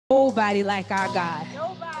Nobody like our God.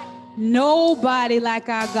 Nobody like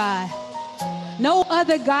our God. No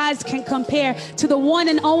other gods can compare to the one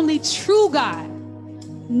and only true God.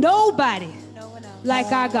 Nobody like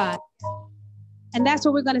our God. And that's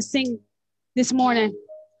what we're going to sing this morning.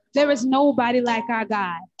 There is nobody like our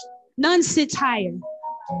God. None sits higher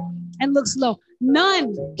and looks low.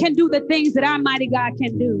 None can do the things that our mighty God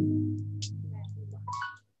can do.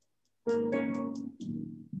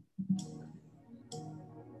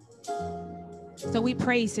 So we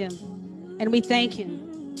praise him and we thank him.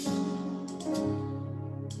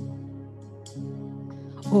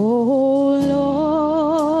 Oh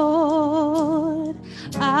Lord,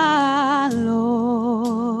 our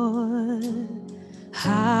Lord,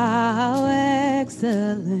 how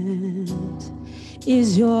excellent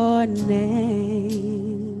is your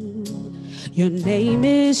name. Your name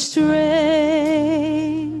is strength.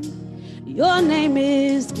 Your name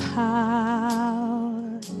is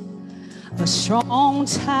power. A strong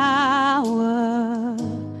tower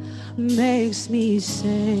makes me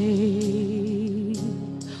safe.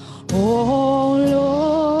 Oh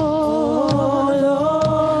Lord,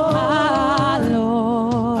 our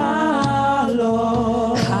Lord,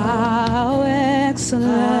 how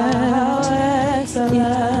excellent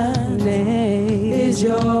is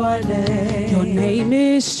your name. Your name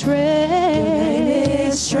is strength.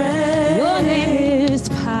 Your name is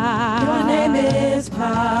power. Your name is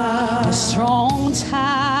power. A strong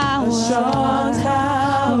tower. A strong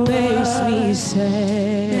tower makes me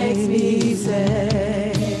safe. Makes me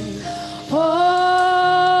safe. Oh,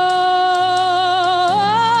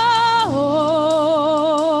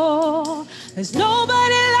 there's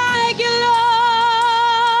nobody like you,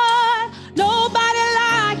 Lord. Nobody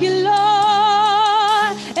like you,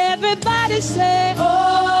 Lord. Everybody say, oh.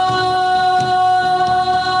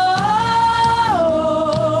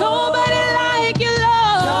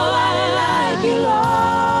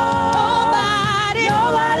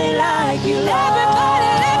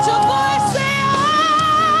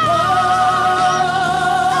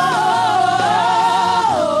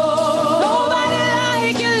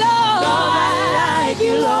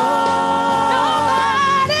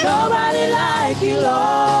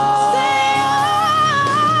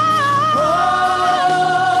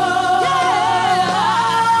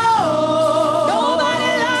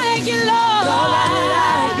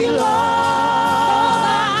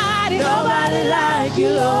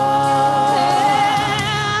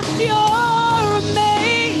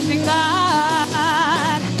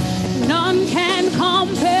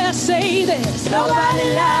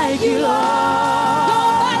 Nobody like you, Lord.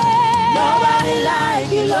 Nobody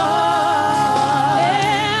like you, Lord.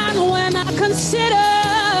 And when I consider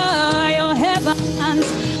your heavens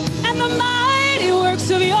and the mighty works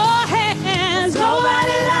of your hands,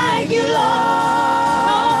 nobody like you,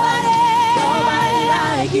 Lord. Nobody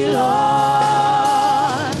like you,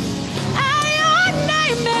 Lord. At your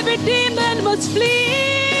name, every demon must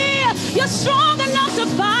flee. You're strong enough to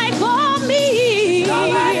fight for me.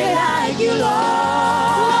 Nobody like you,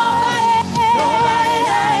 Lord.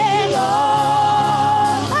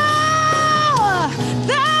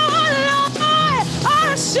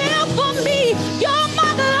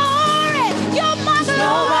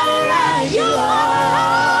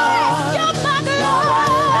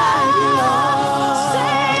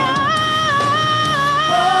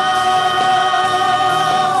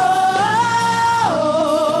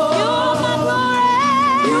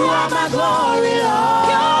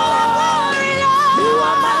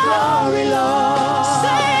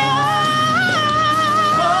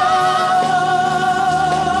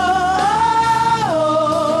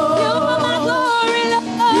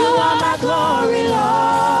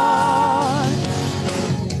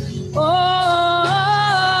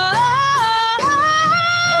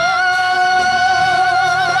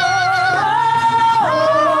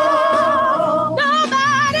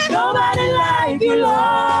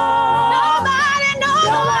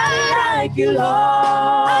 You, Lord.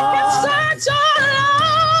 I can search all alone.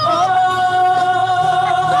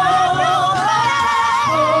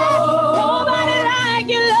 Nobody like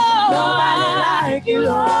you, Lord. Nobody like you,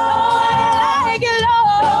 Lord. Nobody like you,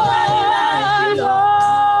 Lord. Nobody like you,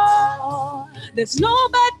 Lord. There's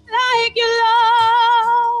nobody like you,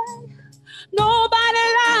 Lord. Nobody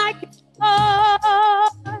like you, Lord.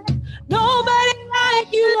 Nobody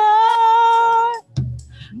like you, Lord.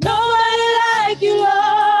 Nobody like you,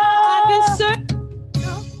 Lord.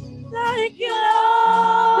 Like you,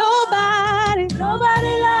 Lord.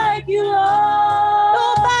 Nobody like you, Lord.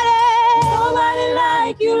 Nobody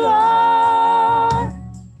like you, Lord.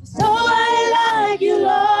 Nobody like you,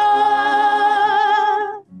 Lord.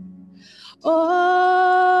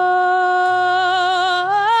 Oh.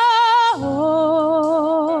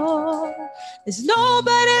 There's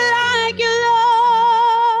nobody like you,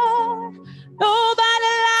 Lord.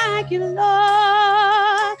 Nobody like you,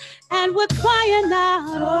 Lord. And we're crying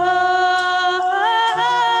out, oh,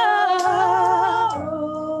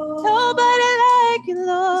 nobody like you,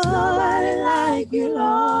 Lord. Nobody like you,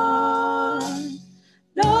 Lord.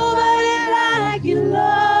 Nobody like you,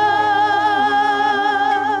 Lord.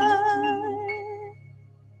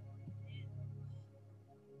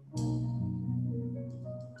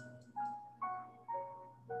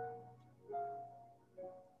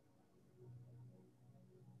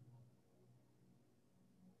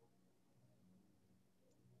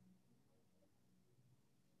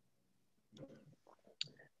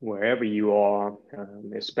 Wherever you are,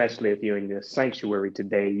 especially if you're in the sanctuary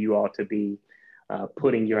today, you ought to be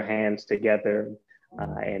putting your hands together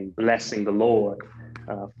and blessing the Lord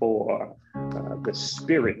for the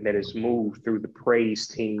spirit that is moved through the praise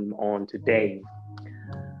team on today.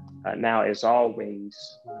 Now, as always,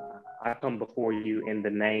 I come before you in the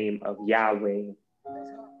name of Yahweh,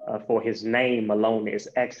 for his name alone is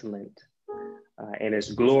excellent, and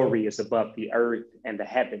his glory is above the earth and the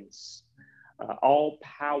heavens. All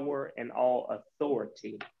power and all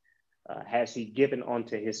authority has he given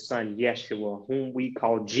unto his son Yeshua, whom we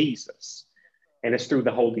call Jesus. And it's through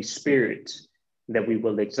the Holy Spirit that we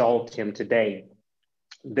will exalt him today.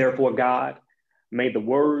 Therefore, God, may the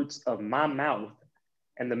words of my mouth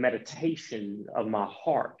and the meditation of my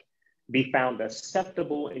heart be found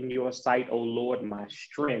acceptable in your sight, O Lord, my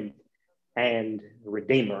strength and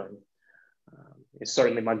Redeemer. It's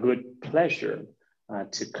certainly my good pleasure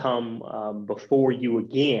to come before you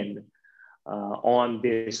again on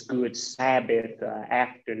this good Sabbath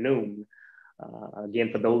afternoon. Again,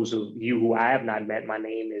 for those of you who I have not met, my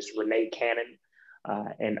name is René Cannon,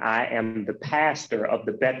 and I am the pastor of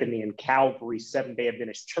the Bethany and Calvary Seventh-day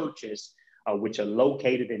Adventist churches, which are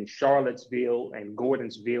located in Charlottesville and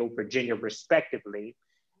Gordonsville, Virginia, respectively,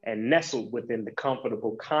 and nestled within the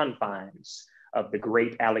comfortable confines of the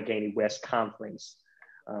Great Allegheny West Conference.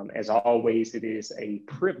 As always, it is a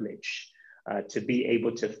privilege to be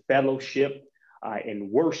able to fellowship and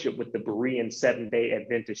worship with the Berean Seventh-day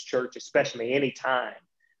Adventist Church, especially any time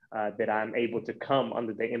that I'm able to come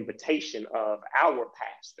under the invitation of our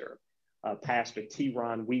pastor, Pastor T.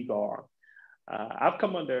 Ron Wegar. I've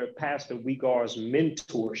come under Pastor Wegar's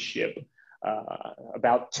mentorship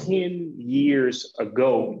about 10 years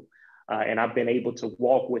ago, and I've been able to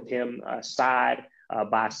walk with him side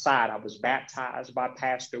by side. I was baptized by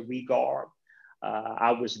Pastor Wegar.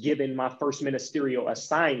 I was given my first ministerial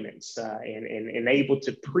assignments and able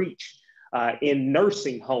to preach in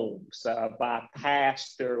nursing homes by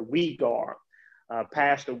Pastor Wegar.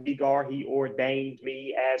 Pastor Wegar, he ordained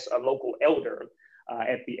me as a local elder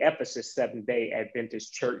at the Ephesus Seventh-day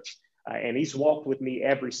Adventist Church. And he's walked with me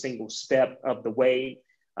every single step of the way,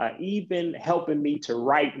 even helping me to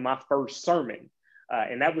write my first sermon.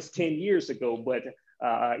 And that was 10 years ago, but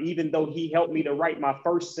even though he helped me to write my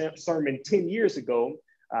first sermon 10 years ago,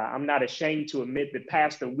 I'm not ashamed to admit that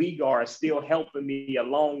Pastor Wegar is still helping me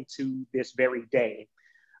along to this very day.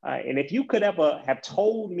 And if you could ever have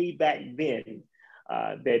told me back then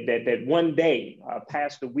that one day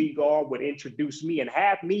Pastor Wegar would introduce me and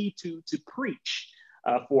have me to preach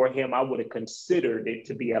for him, I would have considered it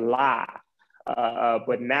to be a lie.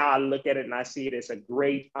 But now I look at it and I see it as a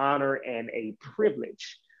great honor and a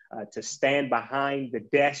privilege to stand behind the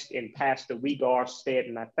desk in Pastor Wegar's stead.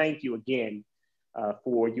 And I thank you again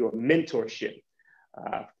for your mentorship,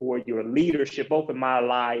 for your leadership, both in my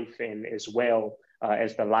life and as well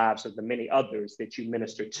as the lives of the many others that you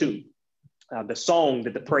minister to. The song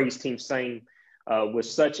that the praise team sang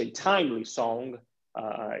was such a timely song,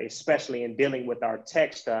 especially in dealing with our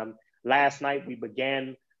text. Last night, we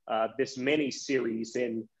began this mini series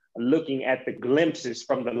in looking at the glimpses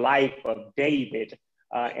from the life of David.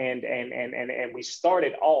 And we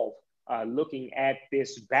started off looking at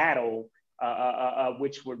this battle,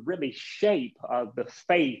 which would really shape the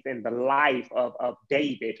faith and the life of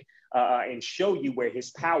David and show you where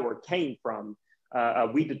his power came from.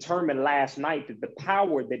 We determined last night that the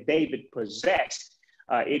power that David possessed,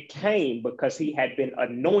 it came because he had been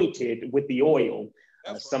anointed with the oil.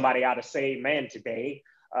 Somebody ought to say amen today.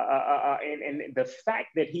 And the fact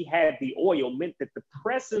that he had the oil meant that the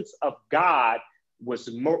presence of God was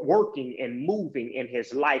working and moving in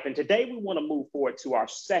his life. And today we want to move forward to our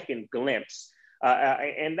second glimpse.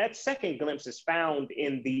 And that second glimpse is found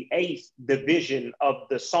in the 8th division of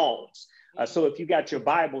the Psalms. So if you got your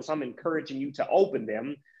Bibles, I'm encouraging you to open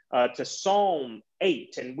them to Psalm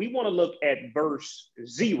 8. And we want to look at verse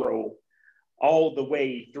 0 all the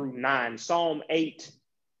way through 9. Psalm 8,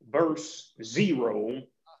 verse 0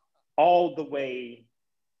 all the way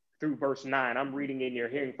through verse 9. I'm reading in, you're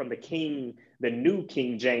hearing from the New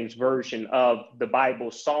King James Version of the Bible,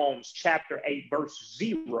 Psalms chapter 8, verse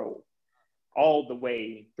 0, all the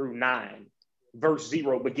way through 9. Verse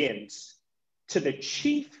 0 begins, to the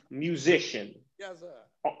chief musician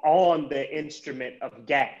on the instrument of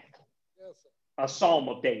Gath, a psalm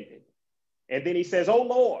of David. And then he says, O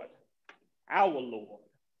Lord, our Lord,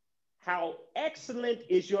 how excellent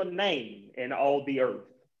is your name in all the earth,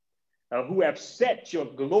 who have set your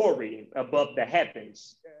glory above the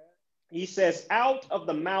heavens. He says, out of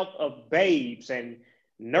the mouth of babes and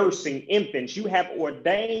nursing infants, you have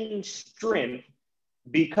ordained strength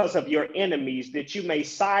because of your enemies, that you may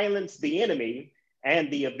silence the enemy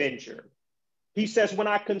and the avenger. He says, when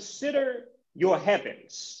I consider your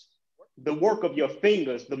heavens, the work of your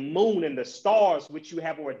fingers, the moon and the stars which you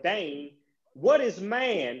have ordained, what is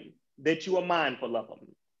man that you are mindful of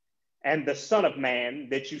him, and the Son of Man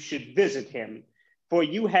that you should visit him? For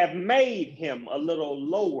you have made him a little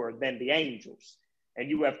lower than the angels, and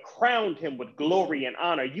you have crowned him with glory and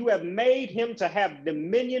honor. You have made him to have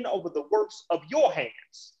dominion over the works of your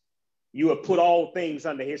hands. You have put all things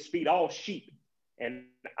under his feet, all sheep and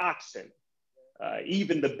oxen,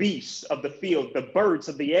 even the beasts of the field, the birds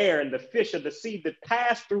of the air, and the fish of the sea that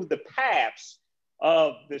pass through the paths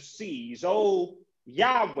of the seas. O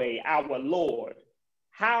Yahweh, our Lord,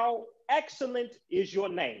 how excellent is your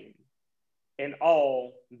name in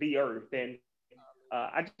all the earth. And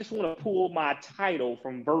I just want to pull my title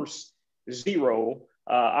from verse 0.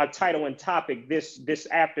 Our title and topic this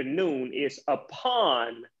afternoon is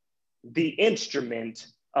Upon the Instrument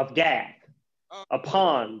of Gath.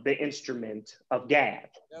 Upon the Instrument of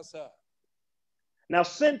Gath. Yes, sir. Now,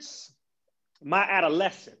 since my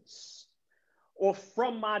adolescence, or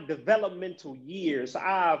from my developmental years,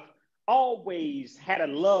 I've always had a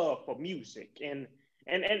love for music. And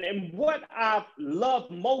what I've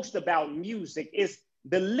loved most about music is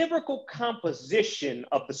the lyrical composition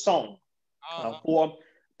of the song. For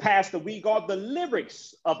Pastor Weegard, the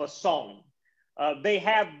lyrics of a song, they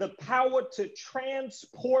have the power to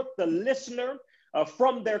transport the listener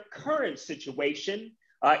from their current situation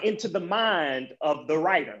into the mind of the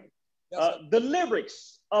writer. The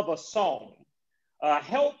lyrics of a song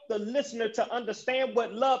help the listener to understand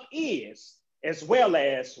what love is, as well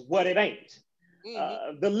as what it ain't.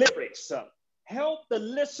 The lyrics help the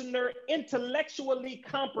listener intellectually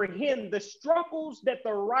comprehend the struggles that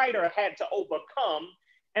the writer had to overcome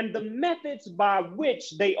and the methods by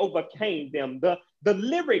which they overcame them. The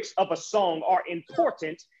lyrics of a song are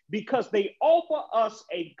important because they offer us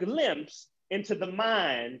a glimpse into the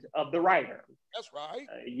mind of the writer. That's right.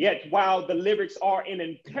 Yet, while the lyrics are an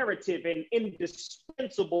imperative and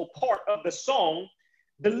indispensable part of the song,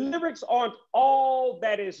 the lyrics aren't all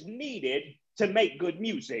that is needed to make good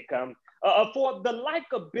music. For the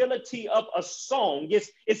likability of a song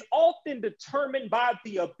is often determined by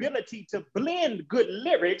the ability to blend good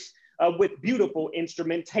lyrics with beautiful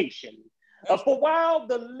instrumentation. For while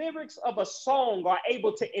the lyrics of a song are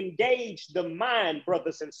able to engage the mind,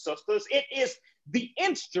 brothers and sisters, it is the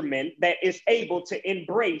instrument that is able to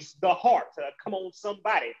embrace the heart. Come on,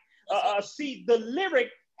 somebody. See, the lyric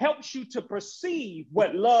helps you to perceive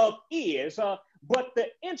what love is, but the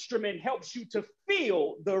instrument helps you to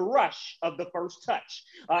feel the rush of the first touch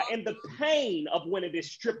and the pain of when it is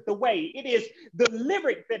stripped away. It is the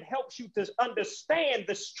lyric that helps you to understand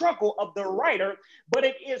the struggle of the writer, but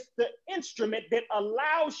it is the instrument that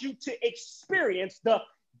allows you to experience the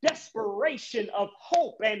desperation of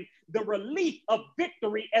hope and the relief of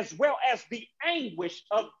victory, as well as the anguish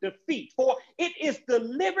of defeat. For it is the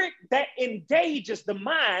lyric that engages the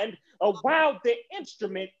mind while the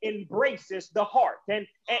instrument embraces the heart.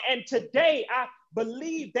 And today I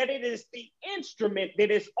believe that it is the instrument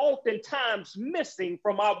that is oftentimes missing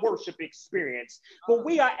from our worship experience. For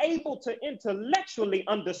we are able to intellectually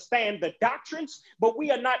understand the doctrines, but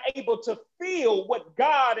we are not able to feel what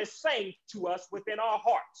God is saying to us within our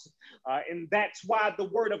hearts. And that's why the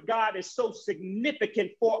word of God is so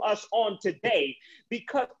significant for us on today,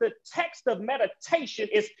 because the text of meditation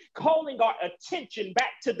is calling our attention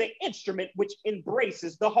back to the instrument which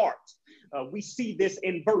embraces the heart. We see this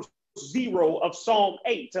in verse 0 of Psalm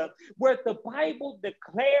 8, where the Bible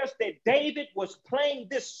declares that David was playing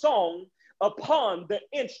this song upon the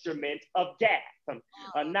instrument of Gath.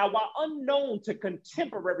 Now, while unknown to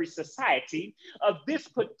contemporary society, this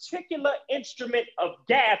particular instrument of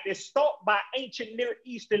Gath is thought by ancient Near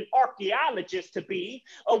Eastern archaeologists to be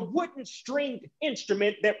a wooden stringed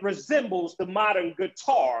instrument that resembles the modern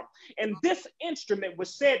guitar. And this instrument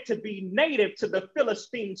was said to be native to the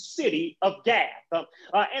Philistine city of Gath.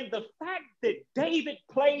 And the fact that David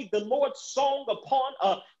played the Lord's song upon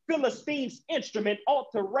a Philistine's instrument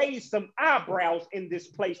ought to raise some eyebrows in this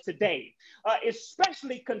place today,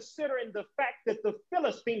 especially considering the fact that the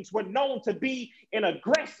Philistines were known to be an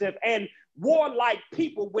aggressive and warlike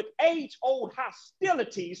people with age-old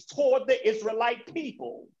hostilities toward the Israelite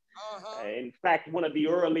people. In fact, one of the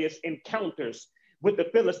earliest encounters with the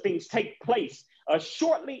Philistines take place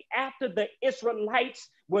shortly after the Israelites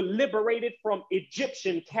were liberated from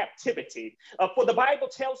Egyptian captivity. For the Bible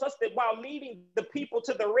tells us that while leading the people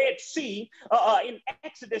to the Red Sea in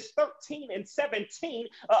Exodus 13 and 17,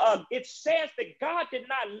 it says that God did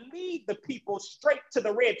not lead the people straight to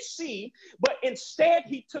the Red Sea, but instead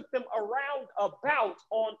he took them around about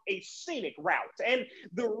on a scenic route. And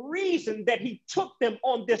the reason that he took them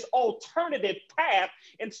on this alternative path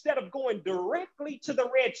instead of going directly to the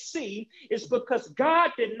Red Sea is because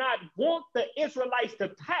God did not want the Israelites to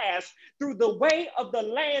pass through the way of the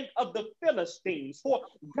land of the Philistines. For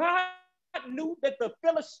God knew that the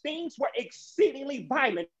Philistines were exceedingly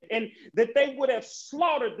violent and that they would have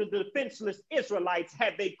slaughtered the defenseless Israelites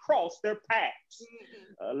had they crossed their paths.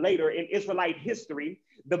 Later in Israelite history,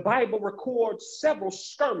 the Bible records several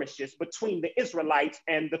skirmishes between the Israelites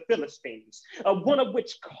and the Philistines, one of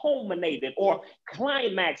which culminated or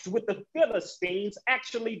climaxed with the Philistines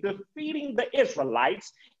actually defeating the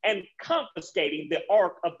Israelites and confiscating the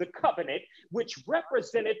Ark of the Covenant, which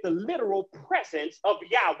represented the literal presence of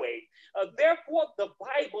Yahweh. Therefore, the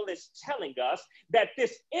Bible is telling us that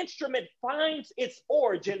this instrument finds its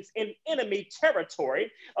origins in enemy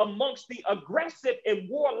territory amongst the aggressive and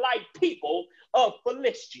warlike people of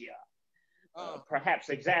Philistia. Perhaps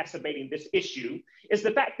exacerbating this issue is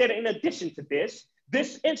the fact that in addition to this,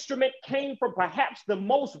 this instrument came from perhaps the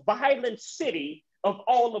most violent city of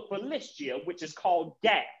all of Philistia, which is called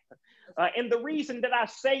Gath. And the reason that I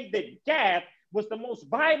say that Gath was the most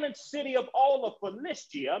violent city of all of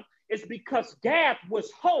Philistia is because Gath was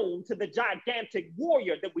home to the gigantic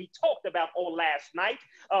warrior that we talked about on last night,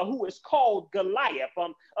 who is called Goliath.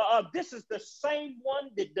 This is the same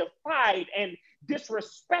one that defied and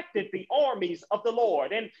disrespected the armies of the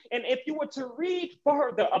Lord. And if you were to read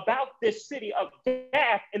further about this city of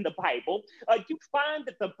Gath in the Bible, you find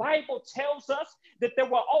that the Bible tells us that there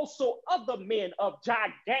were also other men of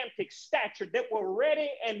gigantic stature that were ready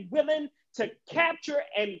and willing to capture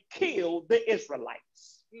and kill the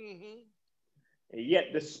Israelites.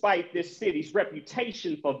 Yet, despite this city's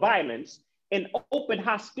reputation for violence and open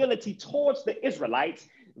hostility towards the Israelites,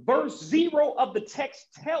 verse 0 of the text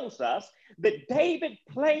tells us that David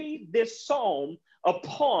played this psalm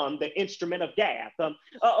upon the instrument of Gath,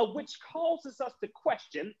 which causes us to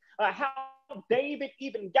question how David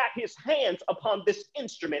even got his hands upon this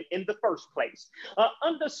instrument in the first place.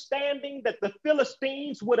 Understanding that the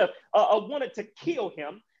Philistines would have wanted to kill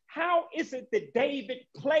him, how is it that David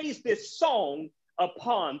plays this song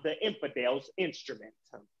upon the infidel's instrument?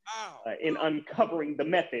 In uncovering the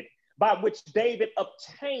method by which David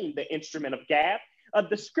obtained the instrument of Gath,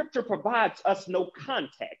 the scripture provides us no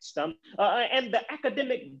context, and the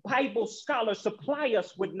academic Bible scholars supply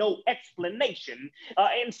us with no explanation.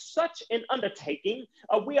 In such an undertaking,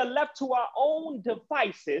 we are left to our own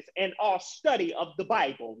devices and our study of the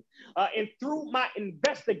Bible. And through my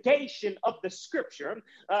investigation of the scripture,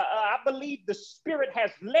 I believe the Spirit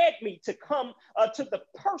has led me to come to the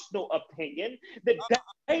personal opinion that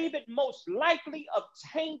David most likely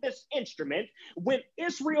obtained this instrument when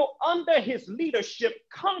Israel, under his leadership,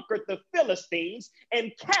 conquered the Philistines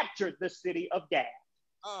and captured the city of Gath.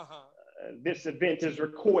 This event is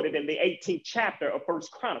recorded in the 18th chapter of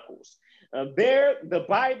First Chronicles. There, the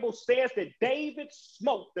Bible says that David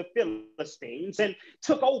smote the Philistines and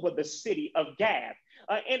took over the city of Gath.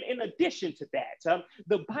 And in addition to that,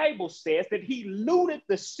 the Bible says that he looted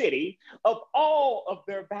the city of all of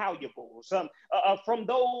their valuables. From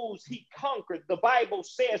those he conquered, the Bible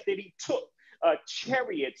says that he took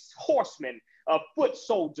chariots, horsemen, foot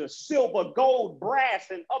soldiers, silver, gold, brass,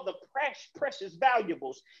 and other precious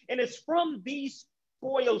valuables. And it's from these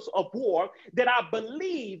spoils of war that I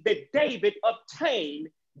believe that David obtained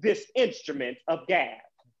this instrument of Gath.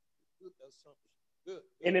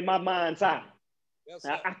 And in my mind's eye,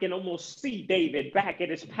 I can almost see David back at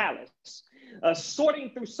his palace,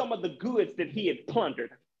 sorting through some of the goods that he had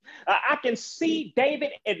plundered. I can see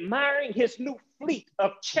David admiring his new fleet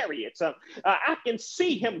of chariots. I can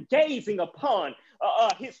see him gazing upon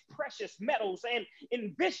his precious metals and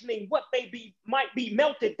envisioning what might be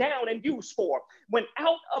melted down and used for. When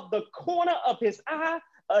out of the corner of his eye,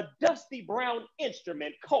 a dusty brown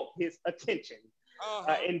instrument caught his attention.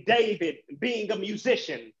 And David, being a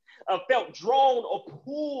musician, felt drawn or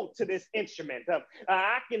pulled to this instrument.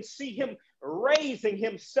 I can see him raising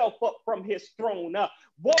himself up from his throne,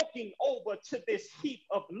 walking over to this heap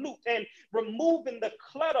of loot and removing the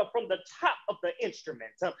clutter from the top of the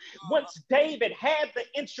instrument. Once David had the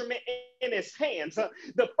instrument in his hands,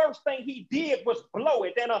 the first thing he did was blow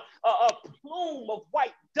it, and a plume of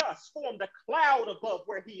white dust formed a cloud above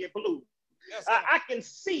where he had blew. Yes, I can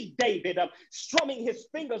see David strumming his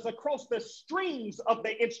fingers across the strings of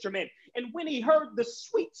the instrument. And when he heard the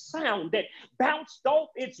sweet sound that bounced off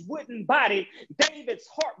its wooden body, David's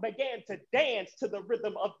heart began to dance to the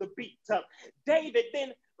rhythm of the beat. David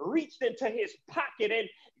then reached into his pocket and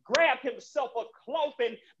grabbed himself a cloth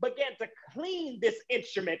and began to clean this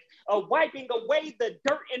instrument, wiping away the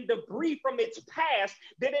dirt and debris from its past,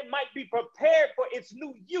 that it might be prepared for its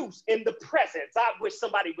new use in the present. I wish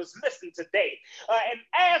somebody was listening today. And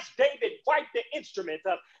as David wiped the instrument,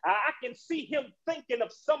 I can see him thinking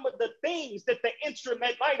of some of the things that the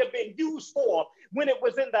instrument might have been used for when it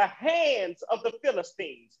was in the hands of the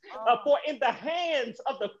Philistines. For in the hands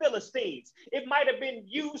of the Philistines, it might have been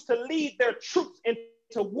used to lead their troops into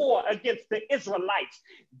war against the Israelites,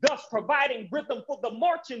 thus providing rhythm for the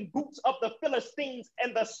marching boots of the Philistines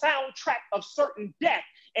and the soundtrack of certain death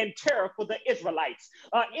and terror for the Israelites.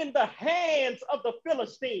 In the hands of the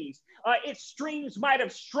Philistines, its strings might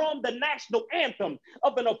have strummed the national anthem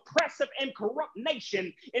of an oppressive and corrupt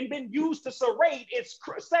nation and been used to serenade its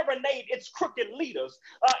crooked leaders.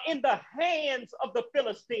 In the hands of the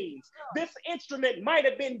Philistines, this instrument might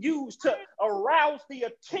have been used to arouse the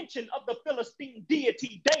attention of the Philistine deity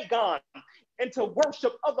Dagon and to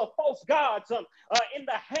worship other false gods. In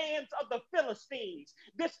the hands of the Philistines,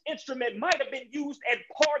 this instrument might have been used at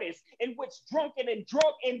parties in which drunken and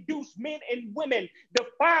drug-induced men and women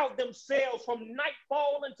defiled themselves from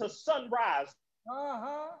nightfall into sunrise.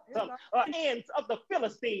 Hands of the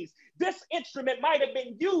Philistines, this instrument might have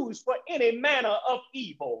been used for any manner of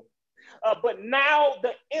evil. But now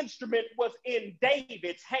the instrument was in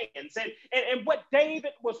David's hands. And what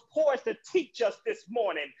David was poised to teach us this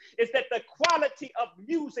morning is that the quality of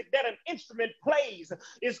music that an instrument plays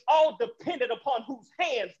is all dependent upon whose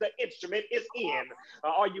hands the instrument is in.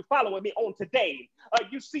 Are you following me on today?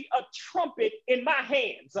 You see, a trumpet in my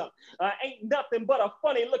hands ain't nothing but a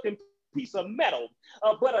funny looking piece of metal,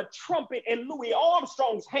 but a trumpet in Louis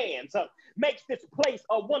Armstrong's hands makes this place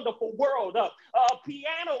a wonderful world. A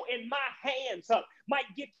piano in my hands might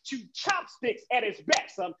get you chopsticks at its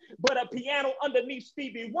best, but a piano underneath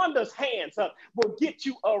Stevie Wonder's hands will get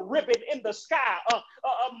you a ribbon in the sky.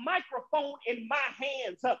 A microphone in my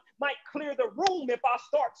hands might clear the room if I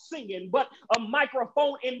start singing, but a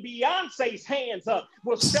microphone in Beyonce's hands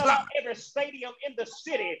will sell out every stadium in the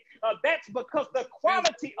city. That's because the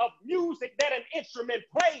quality of music that an instrument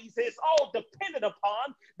plays is all dependent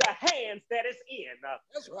upon the hands that it's in.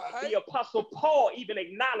 That's right. The Apostle Paul even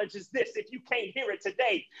acknowledges this, if you can't hear it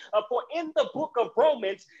today. For in the book of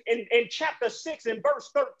Romans, in chapter 6 and verse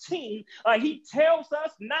 13, he tells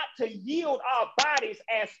us not to yield our bodies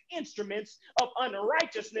as instruments of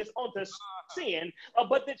unrighteousness unto sin,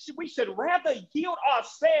 but that we should rather yield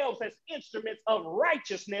ourselves as instruments of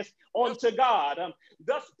righteousness unto God.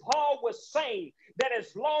 Thus, Paul was saying that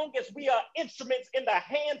as long as we are instruments in the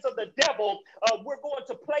hands of the devil, we're going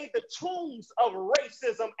to play the tunes of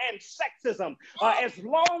racism and sexism. As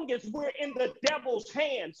long as we're in the devil's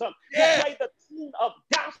hands, we'll play the tune of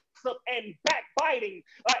gossip and backbiting.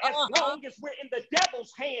 As long as we're in the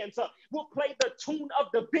devil's hands, we'll play the tune of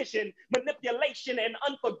division, manipulation, and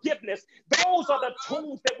unforgiveness. Those are the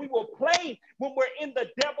tunes that we will play when we're in the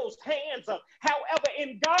devil's hands. However,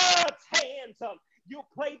 in God's hands, you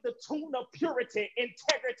play the tune of purity,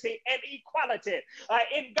 integrity, and equality.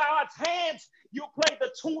 In God's hands, you play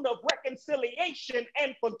the tune of reconciliation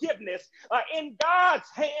and forgiveness. In God's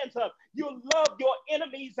hands, you love your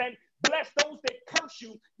enemies and bless those that curse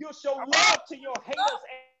you. You'll show love to your haters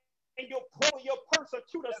and you'll pray your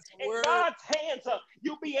persecutors. In God's hands,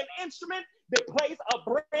 you'll be an instrument that plays a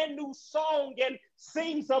brand new song and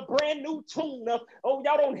sings a brand new tune. Oh,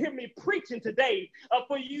 y'all don't hear me preaching today.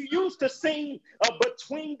 For you used to sing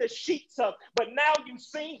between the sheets, but now you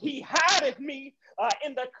sing, he hideth me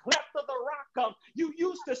in the cleft of the rock. You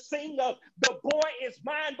used to sing, the boy is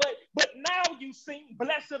mine, but now you sing,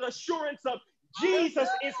 blessed assurance of Jesus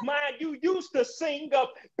is mine. You used to sing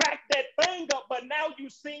up, back that thing up, but now you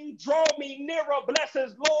sing, draw me nearer, bless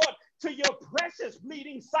his Lord, to your precious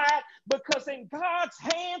bleeding side, because in God's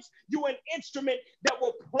hands, you're an instrument that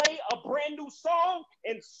will play a brand new song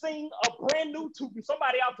and sing a brand new tune.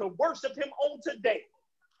 Somebody out to worship him on today.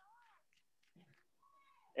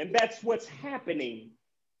 And that's what's happening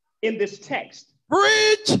in this text.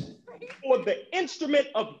 Preach. For the instrument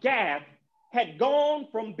of Gath had gone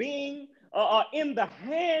from being in the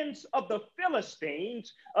hands of the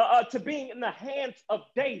Philistines to being in the hands of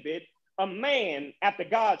David, a man after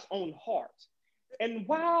God's own heart. And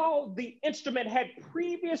while the instrument had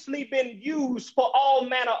previously been used for all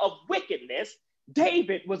manner of wickedness,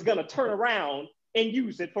 David was going to turn around and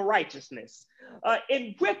use it for righteousness.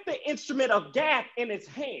 And with the instrument of Gath in his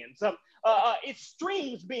hands, its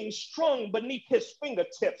strings being strung beneath his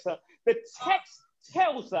fingertips, the text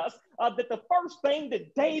tells us that the first thing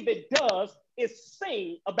that David does is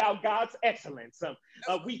sing about God's excellence.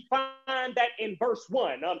 We find that in verse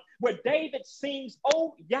 1, where David sings,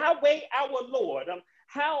 "Oh Yahweh our Lord,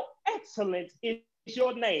 how excellent is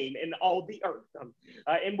your name in all the earth."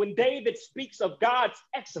 And when David speaks of God's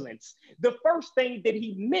excellence, the first thing that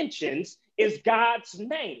he mentions is God's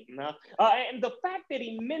name. And the fact that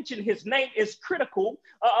he mentioned his name is critical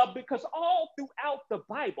because all throughout the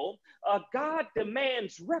Bible, God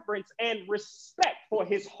demands reverence and respect for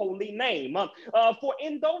his holy name. For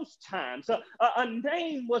in those times, a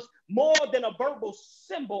name was more than a verbal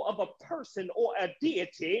symbol of a person or a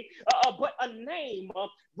deity, but a name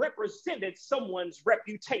represented someone's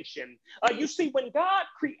reputation. You see, when God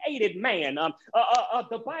created man,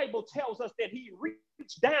 the Bible tells us that he reached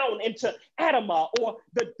down into Adamah, or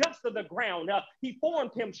the dust of the ground. He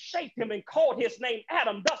formed him, shaped him, and called his name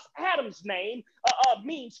Adam. Thus, Adam's name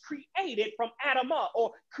means created from Adamah,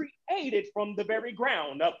 or created from the very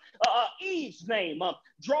ground. Eve's name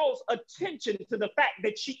draws attention to the fact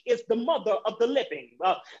that she is the mother of the living.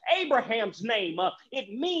 Abraham's name, it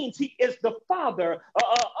means he is the father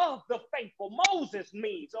of the faithful. Moses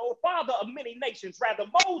means, father of many nations, rather.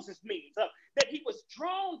 Moses means that he was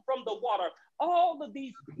drawn from the water. All of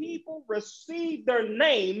these people received their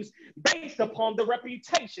names based upon the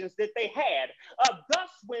reputations that they had. Thus,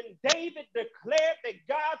 when David declared that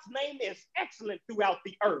God's name is excellent throughout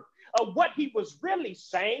the earth, what he was really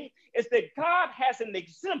saying is that God has an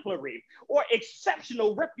exemplary or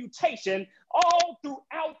exceptional reputation all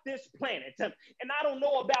throughout this planet. And I don't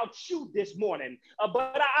know about you this morning,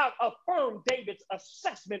 but I affirm David's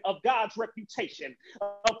assessment of God's reputation.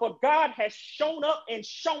 For God has shown up and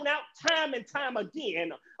shown out time and time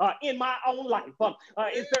again in my own life.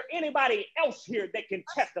 Is there anybody else here that can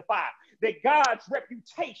testify that God's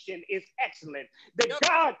reputation is excellent, that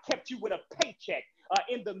God kept you with a paycheck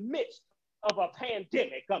in the midst of a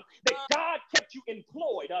pandemic, that God kept you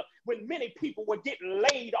employed when many people were getting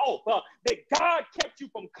laid off, that God kept you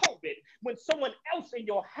from COVID when someone else in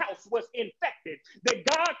your house was infected, that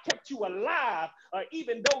God kept you alive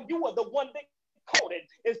even though you were the one that caught it?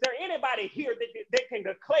 Is there anybody here that can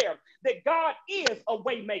declare that God is a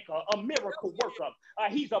way maker, a miracle worker?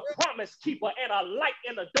 He's a promise keeper and a light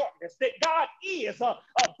in the darkness, that God is a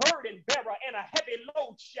burden bearer and a heavy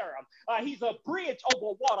load sharer. He's a bridge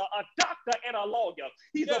over water, a doctor and a lawyer.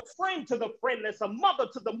 He's a friend to the friendless, a mother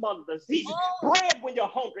to the motherless. He's bread when you're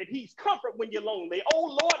hungry. He's comfort when you're lonely. Oh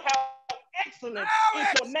Lord, how excellent is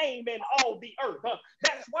your name in all the earth.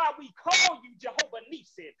 That's why we call you Jehovah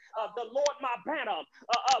Nissi, the Lord my banner.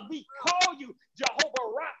 We call you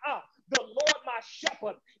Jehovah Rapha, the Lord my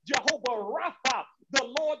shepherd. Jehovah Rapha, the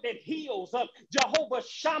Lord that heals. Jehovah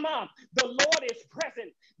Shammah, the Lord is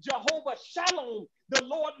present. Jehovah Shalom, the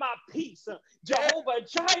Lord my peace. Jehovah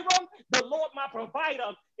Jireh, the Lord my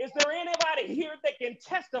provider. Is there anybody here that can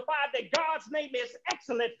testify that God's name is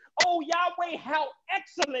excellent? Oh Yahweh, how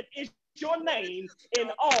excellent is your name in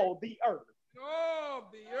all the earth. Oh,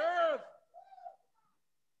 the earth.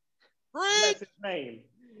 Bless his name.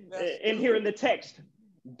 And here in the text,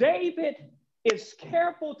 David is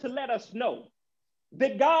careful to let us know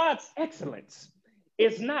that God's excellence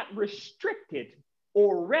is not restricted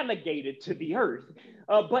or relegated to the earth,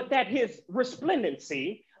 but that his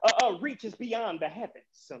resplendency reaches beyond the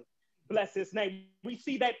heavens. Bless his name. We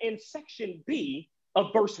see that in section B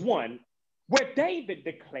of verse 1, where David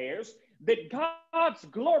declares that God's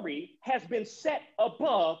glory has been set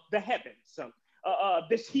above the heavens.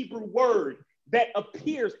 This Hebrew word that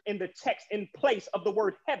appears in the text in place of the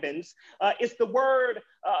word heavens is the word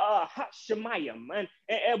Hashemayim,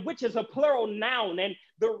 which is a plural noun. And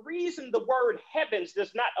the reason the word heavens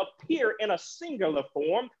does not appear in a singular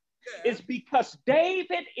form is because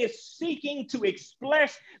David is seeking to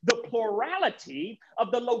express the plurality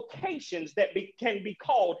of the locations that can be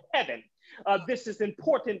called heaven. This is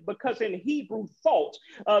important because in Hebrew thought,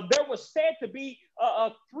 there was said to be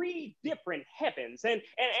three different heavens. And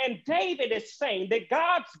David is saying that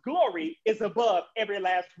God's glory is above every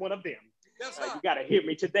last one of them. Yes, You got to hear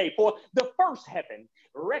me today. For the first heaven,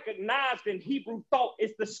 recognized in Hebrew thought,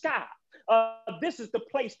 is the sky. This is the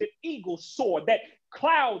place that eagles soar, that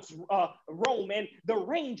clouds roam, and the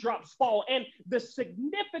raindrops fall. And the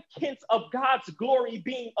significance of God's glory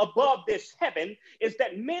being above this heaven is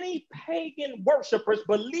that many pagan worshipers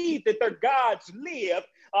believe that their gods live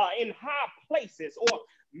in high places or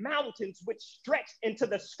mountains which stretch into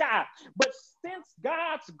the sky. But since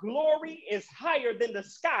God's glory is higher than the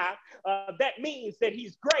sky, that means that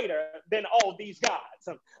he's greater than all these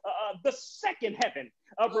gods. The second heaven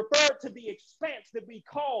referred to the expanse that we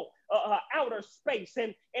call outer space.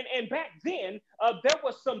 And back then, there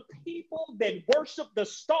was some people that worshiped the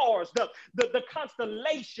stars, the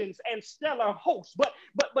constellations and stellar hosts.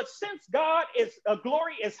 But since God is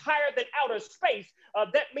glory is higher than outer space,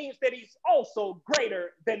 that means that he's also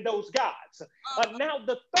greater than those gods. Now,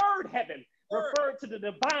 the third heaven referred to the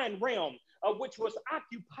divine realm, which was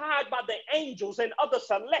occupied by the angels and other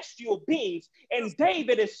celestial beings. And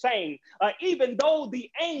David is saying, even though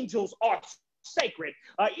the angels are sacred,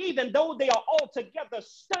 even though they are altogether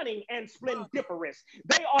stunning and splendiferous,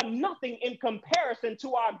 they are nothing in comparison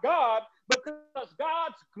to our God, because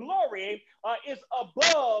God's glory is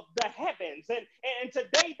above the heavens. And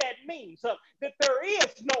today that means that there is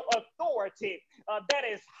no authority that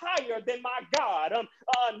is higher than my God.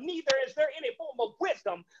 Neither is there any form of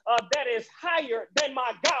wisdom that is higher than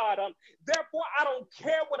my God. Therefore, I don't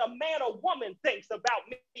care what a man or woman thinks about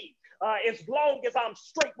me. As long as I'm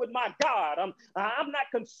straight with my God, I'm not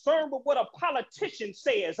concerned with what a politician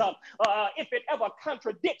says. If it ever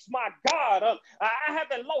contradicts my God, I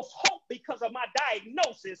haven't lost hope because of my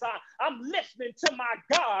diagnosis. I'm listening to my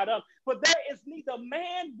God, for there is neither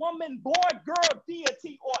man, woman, boy, girl,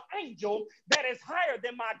 deity, or angel that is higher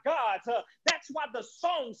than my God. That's why the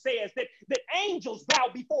song says that angels bow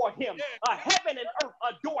before him. Heaven and earth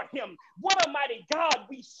adore him. What a mighty God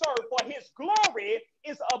we serve, for his glory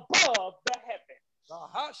is above the heavens.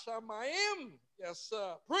 Yes,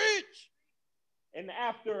 sir. Preach. And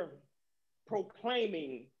after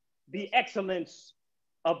proclaiming the excellence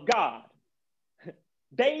of God,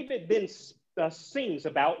 David then sings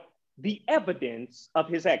about the evidence of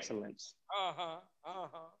his excellence.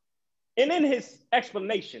 And in his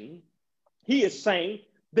explanation, he is saying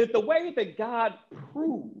that the way that God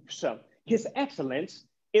proves his excellence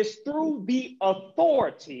is through the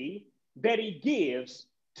authority that he gives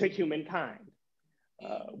to humankind.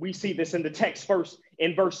 We see this in the text first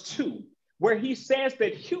in verse 2, where he says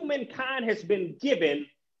that humankind has been given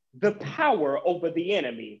the power over the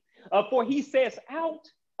enemy. For he says, out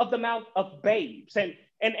of the mouth of babes and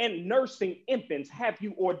nursing infants have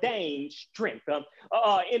you ordained strength,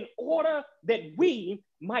 in order that we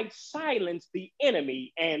might silence the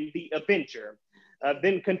enemy and the avenger.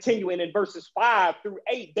 Then continuing in verses 5 through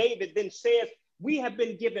 8, David then says, we have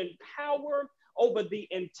been given power over the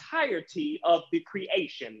entirety of the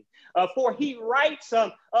creation. For he writes,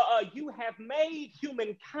 you have made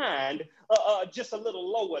humankind just a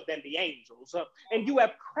little lower than the angels, and you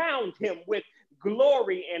have crowned him with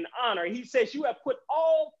glory and honor. He says, you have put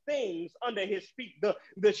all things under his feet,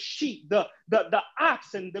 the sheep, the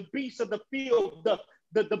oxen, the beasts of the field,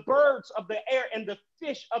 the birds of the air, and the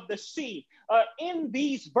fish of the sea. In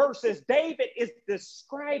these verses, David is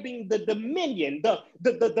describing the dominion,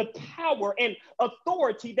 the power and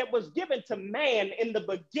authority that was given to man in the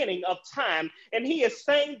beginning of time. And he is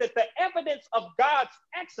saying that the evidence of God's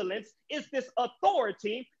excellence is this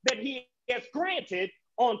authority that he has granted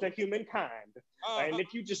onto humankind. And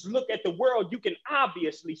if you just look at the world, you can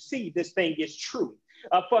obviously see this thing is true.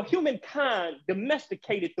 For humankind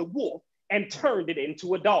domesticated the wolf and turned it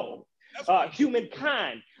into a dog.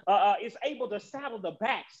 Humankind is able to saddle the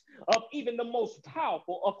backs of even the most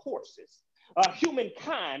powerful of horses.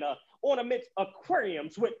 Humankind ornaments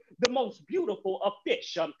aquariums with the most beautiful of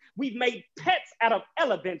fish. We've made pets out of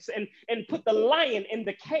elephants and put the lion in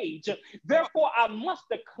the cage. Therefore, I must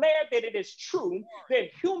declare that it is true that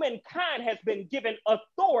humankind has been given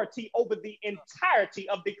authority over the entirety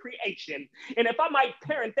of the creation. And if I might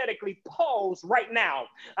parenthetically pause right now,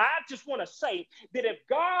 I just want to say that if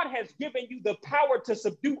God has given you the power to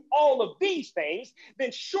subdue all of these things,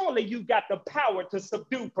 then surely you've got the power to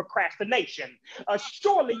subdue procrastination.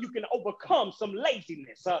 Surely you can overcome some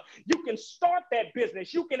laziness. You can start that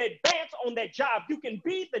business. You can advance on that job. You can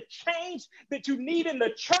be the change that you need in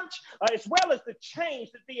the church, as well as the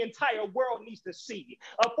change that the entire world needs to see.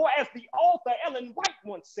 For as the author Ellen White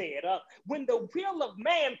once said, when the will of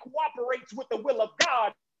man cooperates with the will of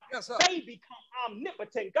God, yes, they become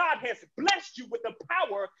omnipotent. God has blessed you with the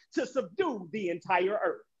power to subdue the entire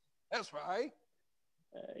earth. That's right.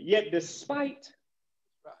 Yet despite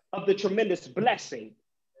of the tremendous blessing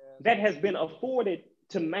that has been afforded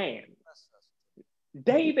to man,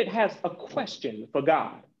 David has a question for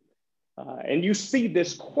God. And you see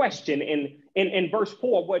this question in verse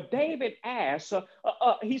 4, where David asks,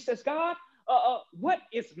 he says, God, what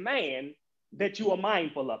is man that you are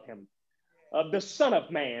mindful of him? The Son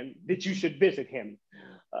of Man that you should visit him.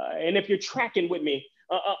 And if you're tracking with me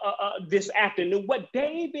this afternoon, what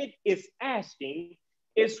David is asking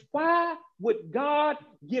is, why would God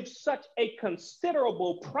give such a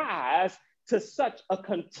considerable prize to such a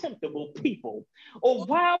contemptible people? Or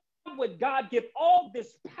why would God give all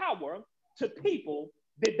this power to people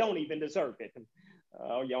that don't even deserve it?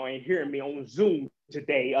 Y'all ain't hearing me on Zoom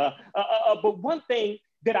today. But one thing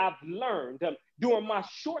that I've learned during my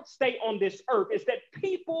short stay on this earth is that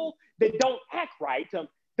people that don't act right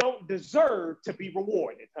don't deserve to be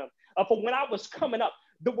rewarded. For when I was coming up,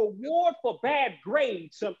 the reward for bad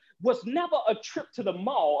grades was never a trip to the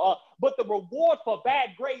mall, but the reward for bad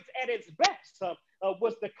grades at its best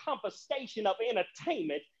was the confiscation of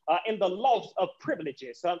entertainment and the loss of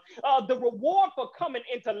privileges. The reward for coming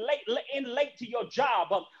late to your job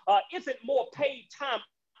isn't more paid time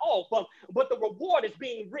off, but the reward is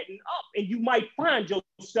being written up and you might find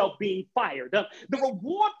yourself being fired. The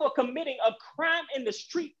reward for committing a crime in the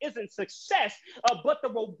street isn't success, but the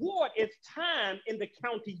reward is time in the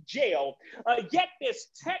county jail. Yet this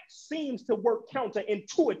text seems to work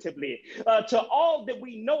counterintuitively to all that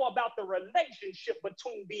we know about the relationship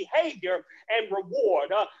between behavior and reward.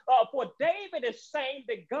 For David is saying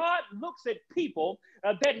that God looks at people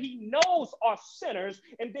that he knows are sinners,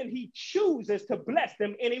 and then he chooses to bless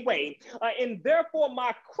them anyway. And therefore,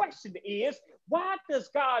 my question is, why does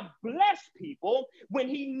God bless people when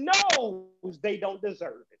he knows they don't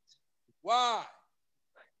deserve it? Why?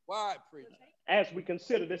 Why, preacher? As we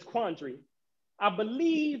consider this quandary, I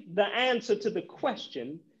believe the answer to the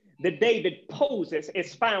question that David poses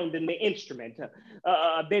is found in the instrument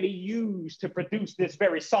that he used to produce this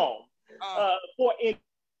very song. For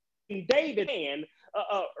in David's hand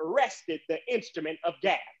rested the instrument of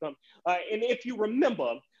Gath. And if you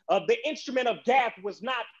remember, the instrument of Gath was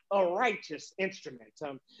not a righteous instrument.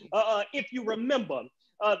 If you remember,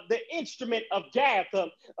 the instrument of Gath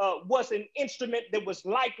was an instrument that was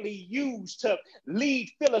likely used to lead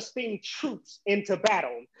Philistine troops into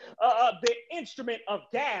battle. The instrument of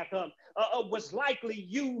Gath was likely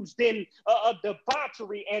used in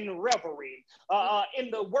debauchery and revelry,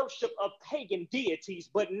 in the worship of pagan deities.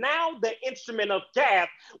 But now the instrument of Gath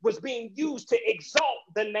was being used to exalt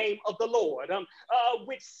the name of the Lord,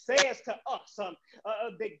 which says to us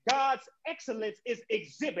that God's excellence is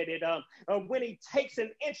exhibited when he takes an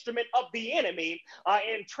instrument of the enemy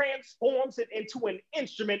and transforms it into an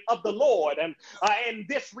instrument of the Lord. And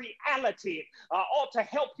this reality ought to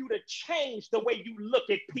help you to change the way you look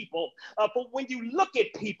at people. But when you look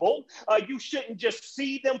at people, you shouldn't just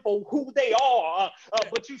see them for who they are,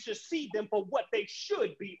 but you should see them for what they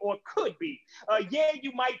should be or could be. Yeah,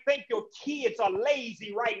 you might think your kids are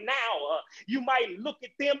lazy right now. You might look at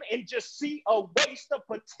them and just see a waste of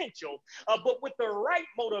potential. But with the right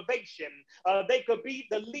motivation, they could be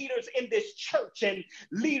the leaders in this church and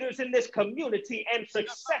leaders in this community and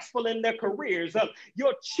successful in their careers.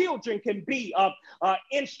 Your children can be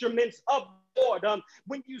instruments of Lord.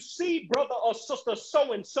 When you see brother or sister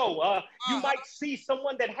so-and-so, you might see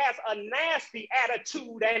someone that has a nasty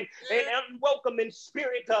attitude and unwelcome in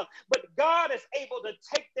spirit, but God is able to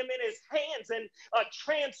take them in his hands and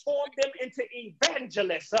transform them into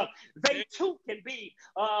evangelists. They too can be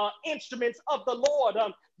instruments of the Lord.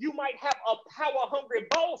 You might have a power-hungry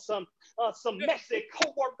boss, some messy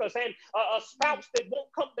co-workers, and a spouse that won't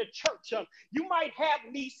come to church. You might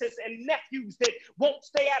have nieces and nephews that won't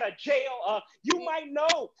stay out of jail. You might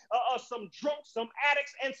know some drunks, some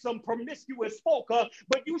addicts, and some promiscuous folk,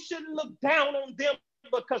 but you shouldn't look down on them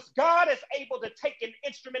because God is able to take an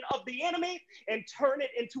instrument of the enemy and turn it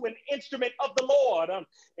into an instrument of the Lord. And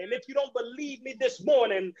if you don't believe me this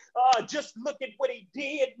morning, just look at what he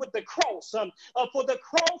did with the cross. For the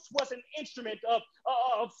cross was an instrument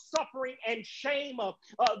of suffering and shame.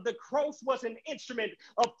 The cross was an instrument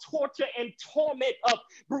of torture and torment, of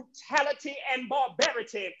brutality and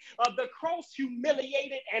barbarity. The cross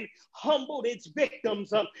humiliated and humbled its victims.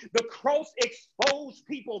 The cross exposed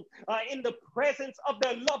people in the presence of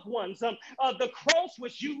their loved ones. The cross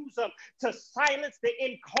was used to silence the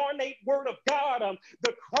incarnate word of God.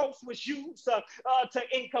 The cross was used to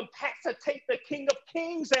incapacitate the King of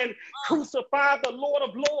Kings and crucify the Lord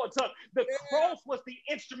of Lords. The cross was the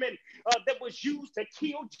instrument that was used to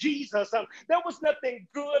kill Jesus. There was nothing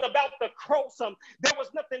good about the cross. There was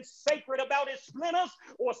nothing sacred about its splinters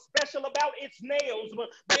or special about its nails. But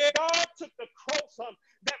God took the cross,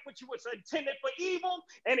 that which was intended for evil,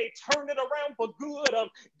 and he turned it around for good.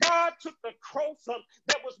 God took the cross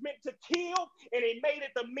that was meant to kill, and he made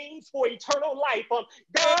it the means for eternal life.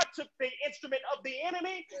 God took the instrument of the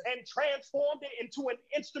enemy and transformed it into an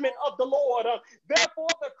instrument of the Lord. Therefore,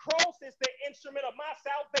 the cross is the instrument of my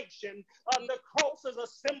salvation. The cross is a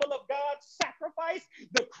symbol of God's sacrifice.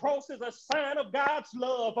 The cross is a sign of God's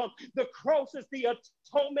love. The cross is the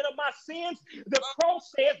atonement of my sins. The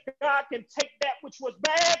cross says God can take that which was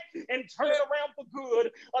bad and turn it around for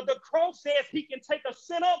good. The cross says he can take a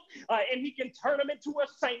sinner and he can turn them into a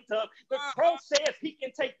saint. The cross says he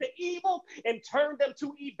can take the evil and turn them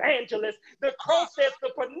to evangelists. The cross says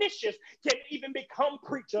the pernicious can even become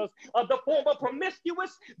preachers. The former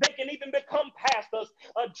promiscuous, they can even become pastors.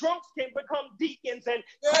 Drunks can become deacons, and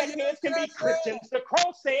crackheads can be Christians. The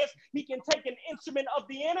cross says he can take an instrument of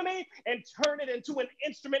the enemy and turn it into an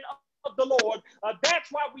instrument of the Lord.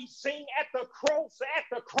 That's why we sing at the cross,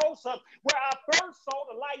 where I first saw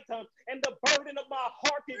the light, and the burden of my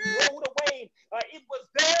heart is rolled away. It was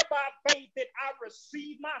there by faith that I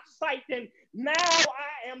received my sight, and now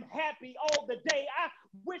I am happy all the day. I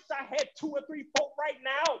wish I had 2 or 3 folk right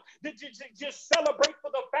now that just celebrate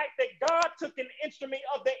for the fact that God took an instrument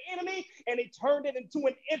of the enemy and he turned it into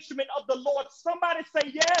an instrument of the Lord. Somebody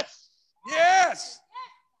say yes. Yes.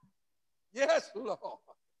 Yes, Lord.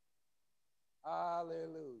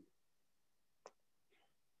 Hallelujah.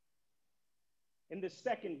 In the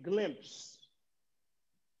second glimpse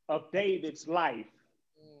of David's life,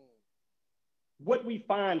 what we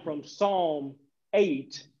find from Psalm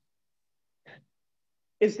 8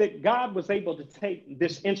 is that God was able to take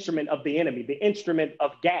this instrument of the enemy, the instrument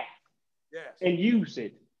of Gath, and use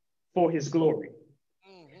it for his glory.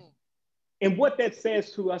 And what that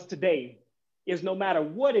says to us today is no matter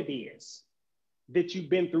what it is that you've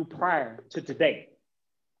been through prior to today,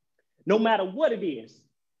 no matter what it is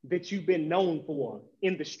that you've been known for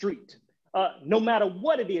in the street, no matter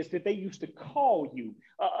what it is that they used to call you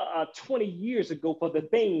 20 years ago for the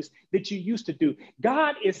things that you used to do,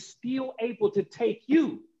 God is still able to take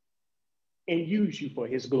you and use you for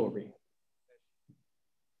his glory.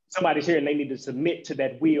 Somebody's here and they need to submit to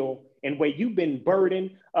that will, and where you've been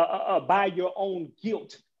burdened by your own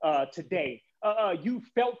guilt today. You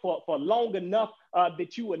felt for long enough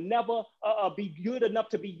that you would never be good enough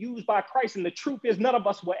to be used by Christ. And the truth is, none of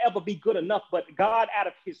us will ever be good enough, but God, out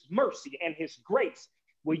of his mercy and his grace,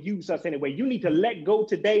 will use us anyway. You need to let go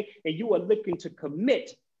today, and you are looking to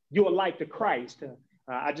commit your life to Christ.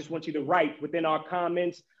 I just want you to write within our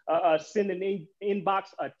comments, send an inbox,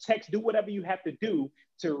 a text, do whatever you have to do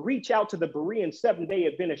to reach out to the Berean Seventh-day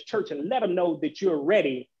Adventist Church and let them know that you're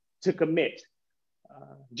ready to commit.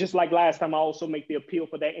 Just like last time, I also make the appeal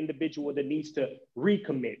for that individual that needs to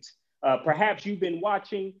recommit. Perhaps you've been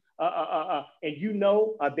watching and you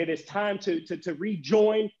know that it's time to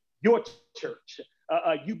rejoin your church.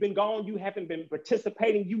 You've been gone, you haven't been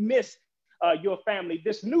participating, you missed your family.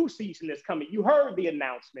 This new season is coming. You heard the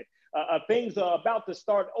announcement. Things are about to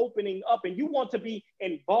start opening up, and you want to be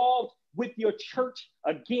involved with your church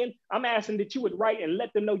again. I'm asking that you would write and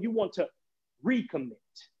let them know you want to recommit.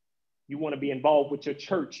 You want to be involved with your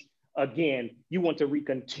church again. You want to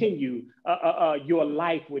recontinue your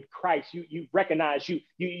life with Christ. You recognize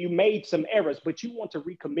you made some errors, but you want to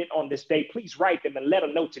recommit on this day. Please write them and let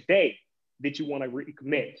them know today that you want to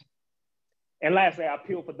recommit. And lastly, I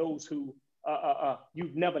appeal for those who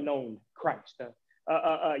you've never known Christ.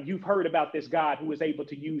 You've heard about this God who is able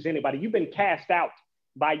to use anybody. You've been cast out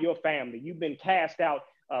by your family. You've been cast out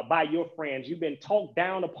by your friends. You've been talked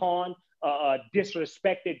down upon,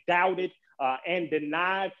 disrespected, doubted, and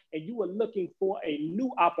denied, and you are looking for a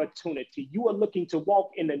new opportunity. You are looking to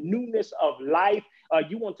walk in the newness of life.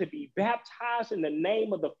 You want to be baptized in the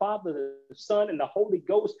name of the Father, the Son, and the Holy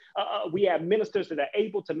Ghost. We have ministers that are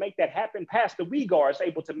able to make that happen. Pastor Wegar is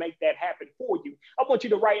able to make that happen for you. I want you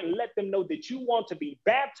to write and let them know that you want to be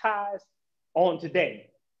baptized on today.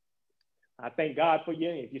 I thank God for you.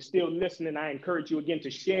 If you're still listening, I encourage you again to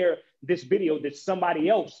share this video that somebody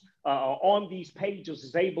else on these pages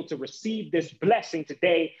is able to receive this blessing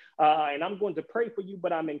today. And I'm going to pray for you,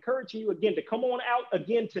 but I'm encouraging you again to come on out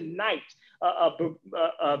again tonight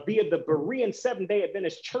via the Berean 7-Day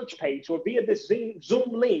Adventist church page or via this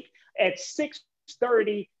Zoom link at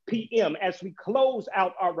 6:30 p.m. as we close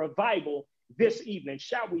out our revival this evening.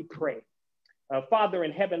 Shall we pray? Father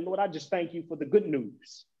in heaven, Lord, I just thank you for the good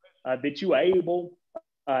news. That you are able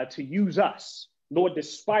to use us. Lord,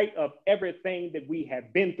 despite of everything that we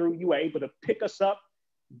have been through, you are able to pick us up,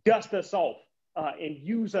 dust us off, and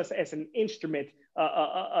use us as an instrument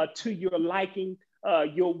to your liking,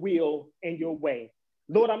 your will, and your way.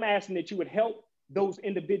 Lord, I'm asking that you would help those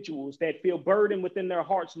individuals that feel burdened within their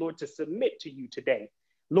hearts, Lord, to submit to you today.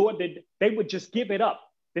 Lord, that they would just give it up,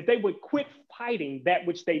 that they would quit fighting that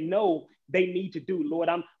which they know they need to do. Lord,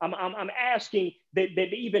 I'm asking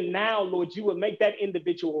that even now, Lord, you would make that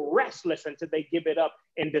individual restless until they give it up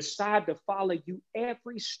and decide to follow you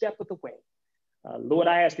every step of the way. Lord,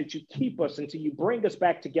 I ask that you keep us until you bring us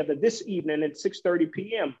back together this evening at 6:30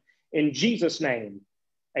 p.m. In Jesus' name,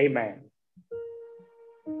 amen.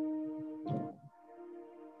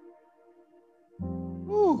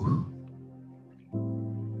 Ooh.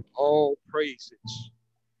 All praises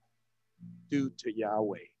due to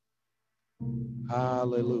Yahweh.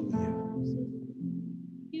 Hallelujah.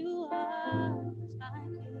 You are my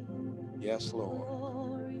King. Yes, Lord.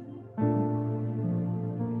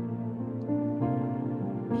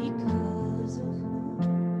 Because of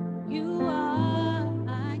who you are,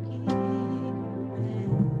 I give you praise.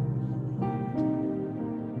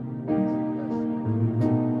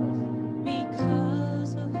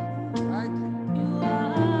 Because of who you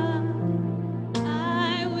are,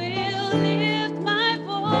 I will lift my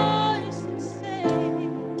voice and say,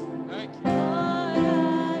 Lord,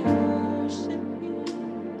 I worship you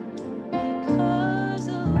because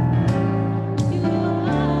of who you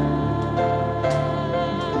are.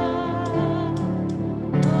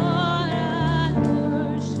 Lord, I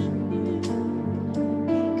worship you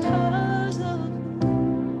because of who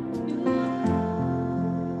you are.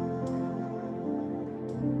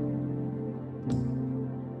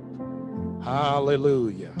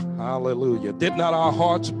 Hallelujah. Hallelujah. Did not our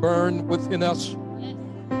hearts burn within us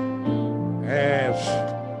as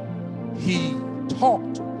he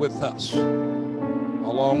talked with us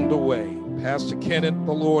along the way? Pastor Kenneth,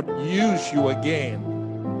 the Lord use you again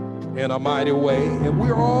in a mighty way. And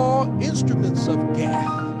we're all instruments of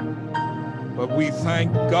Gath. But we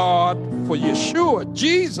thank God for Yeshua,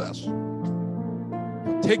 Jesus,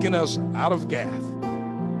 for taking us out of Gath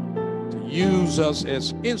to use us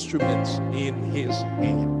as instruments in his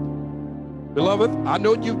hand. Beloved, I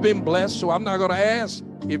know you've been blessed, so I'm not going to ask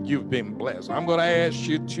if you've been blessed. I'm going to ask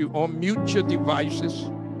you to unmute your devices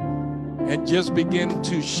and just begin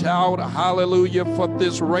to shout hallelujah for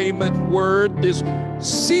this Rhema word, this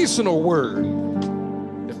seasonal word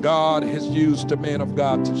that God has used the man of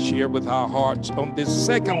God to share with our hearts on this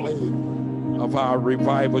second leg of our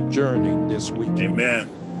revival journey this week. Amen.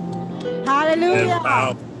 Hallelujah.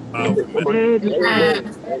 Amen.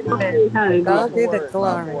 God be the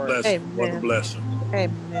glory. Blessing. What a Amen. blessing.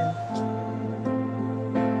 Amen.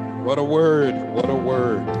 What a word, what a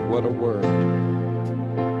word, what a word.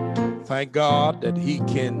 Thank God that he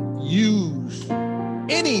can use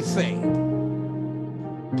anything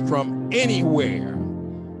from anywhere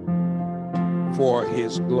for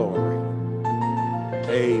his glory.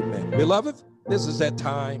 Amen. Beloved, this is that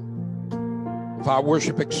time of our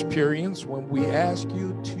worship experience when we ask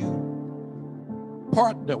you to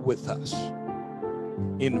partner with us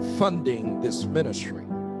in funding this ministry.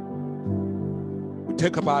 We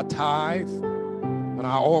take up our tithe and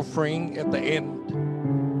our offering at the end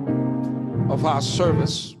of our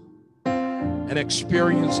service and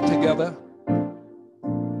experience together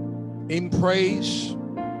in praise,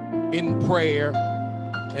 in prayer,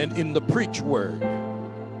 and in the preach word.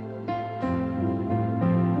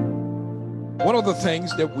 One of the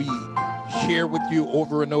things that we share with you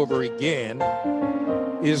over and over again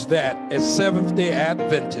is that as Seventh-day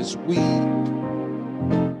Adventists, we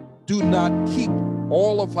do not keep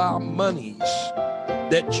all of our monies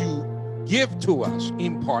that you give to us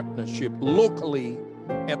in partnership locally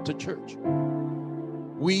at the church.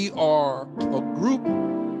 We are a group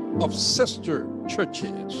of sister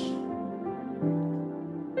churches.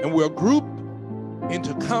 And we're grouped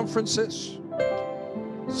into conferences.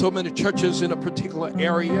 So many churches in a particular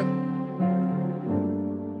area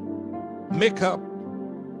make up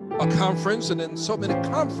a conference, and then so many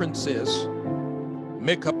conferences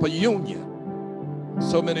make up a union.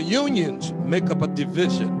 So many unions make up a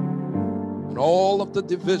division. And all of the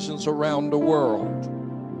divisions around the world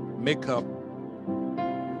make up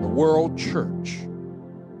the World Church,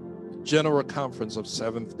 the General Conference of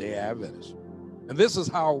Seventh-day Adventists. And this is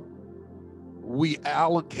how we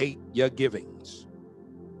allocate your givings.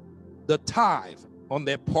 The tithe on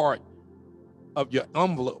that part of your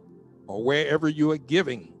envelope or wherever you are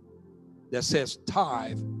giving that says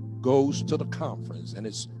tithe goes to the conference, and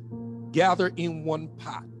it's gathered in one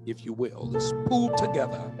pot, if you will. It's pooled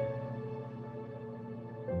together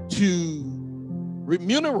to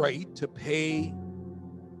remunerate, to pay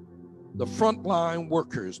the frontline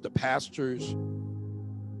workers, the pastors,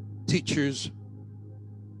 teachers,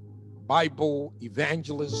 Bible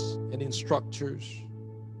evangelists, and instructors.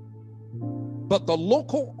 But the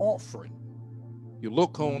local offering, you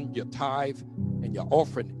look on your tithe and your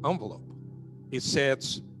offering envelope, it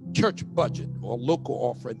says church budget or local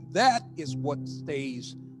offering. That is what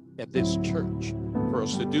stays at this church for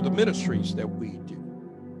us to do the ministries that we do.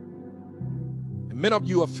 And many of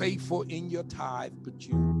you are faithful in your tithe, but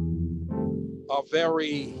you are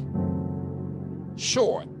very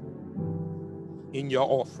short in your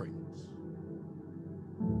offerings.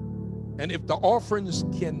 And if the offerings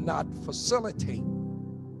cannot facilitate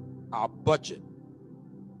our budget,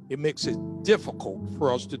 it makes it difficult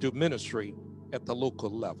for us to do ministry at the local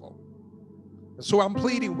level. And so I'm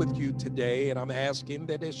pleading with you today, and I'm asking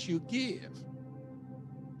that as you give,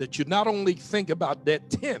 that you not only think about that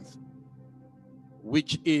 10th,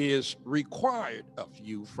 which is required of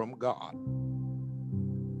you from God,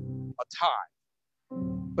 a tithe,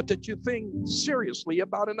 but that you think seriously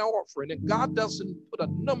about an offering. And God doesn't put a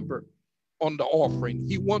number on the offering.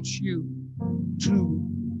 He wants you to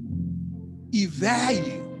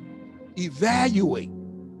evaluate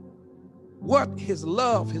what his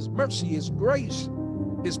love, his mercy, his grace,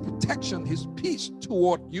 his protection, his peace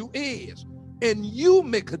toward you is. And you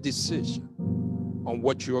make a decision on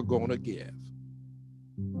what you're going to give.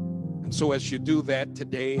 And so as you do that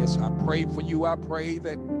today, as I pray for you, I pray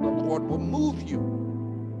that the Lord will move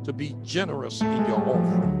you to be generous in your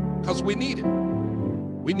offering, because we need it.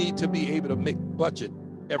 We need to be able to make budget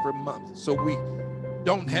every month so we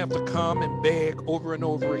don't have to come and beg over and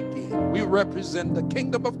over again. We represent the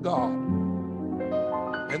kingdom of God.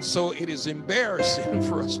 And so it is embarrassing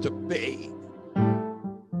for us to beg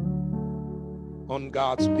on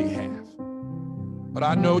God's behalf. But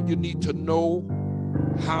I know you need to know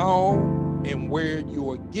how and where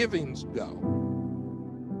your givings go.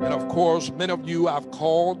 And of course, many of you I've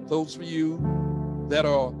called, those of you that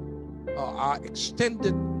are our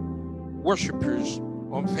extended worshipers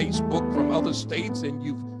on Facebook from other states, and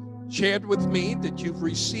you've shared with me that you've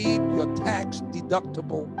received your tax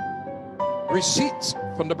deductible receipts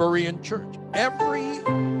from the Berean church. Every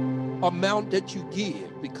amount that you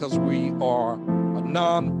give, because we are a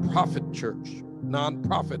non-profit church,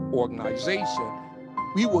 non-profit organization,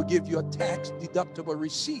 we will give you a tax deductible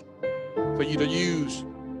receipt for you to use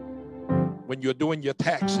when you're doing your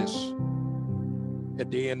taxes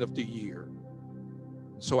at the end of the year.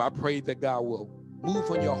 So I pray that God will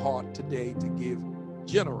move on your heart today to give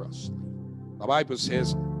generously. The Bible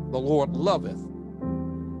says, the Lord loveth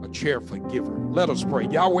a cheerful giver. Let us pray.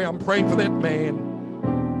 Yahweh, I'm praying for that man.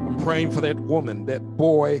 I'm praying for that woman, that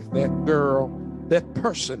boy, that girl, that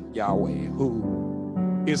person, Yahweh,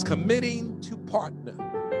 who is committing to partner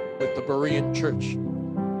with the Berean church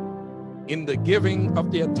in the giving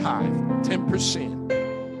of their tithe,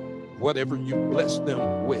 10%, whatever you bless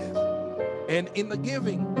them with, and in the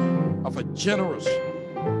giving of a generous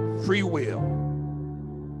free will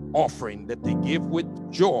offering that they give with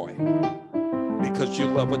joy, because you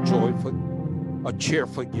love a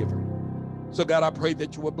cheerful giver. So God, I pray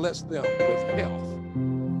that you will bless them with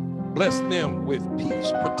health, bless them with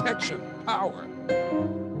peace, protection, power.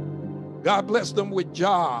 God, bless them with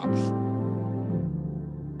jobs,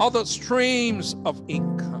 other streams of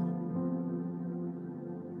income.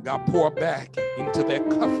 God, pour back into their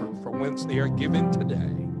coffer from whence they are given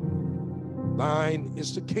today. Thine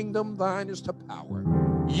is the kingdom, thine is the power.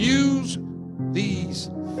 Use these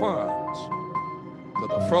funds for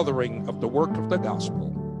the furthering of the work of the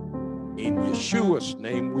gospel. In Yeshua's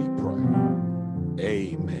name we pray.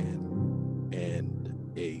 Amen and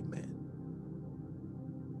amen.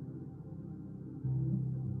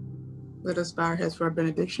 Let us bow our heads for our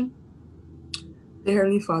benediction. Dear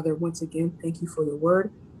Heavenly Father, once again, thank you for your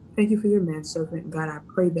word. Thank you for your manservant. God, I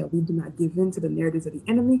pray that we do not give in to the narratives of the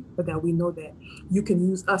enemy, but that we know that you can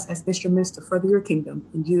use us as instruments to further your kingdom.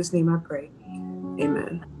 In Jesus' name I pray.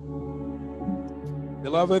 Amen.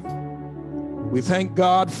 Beloved, we thank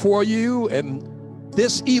God for you. And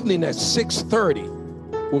this evening at 6:30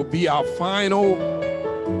 will be our final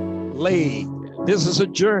leg. This is a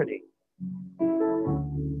journey.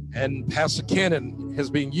 And Pastor Cannon has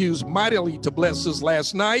been used mightily to bless us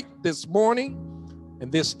last night, this morning,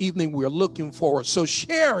 and this evening we're looking forward. So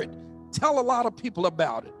share it. Tell a lot of people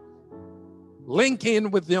about it. Link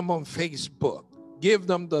in with them on Facebook. Give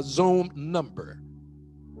them the Zoom number.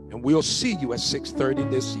 And we'll see you at 6:30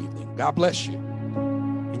 this evening. God bless you.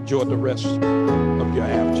 Enjoy the rest of your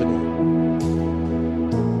afternoon.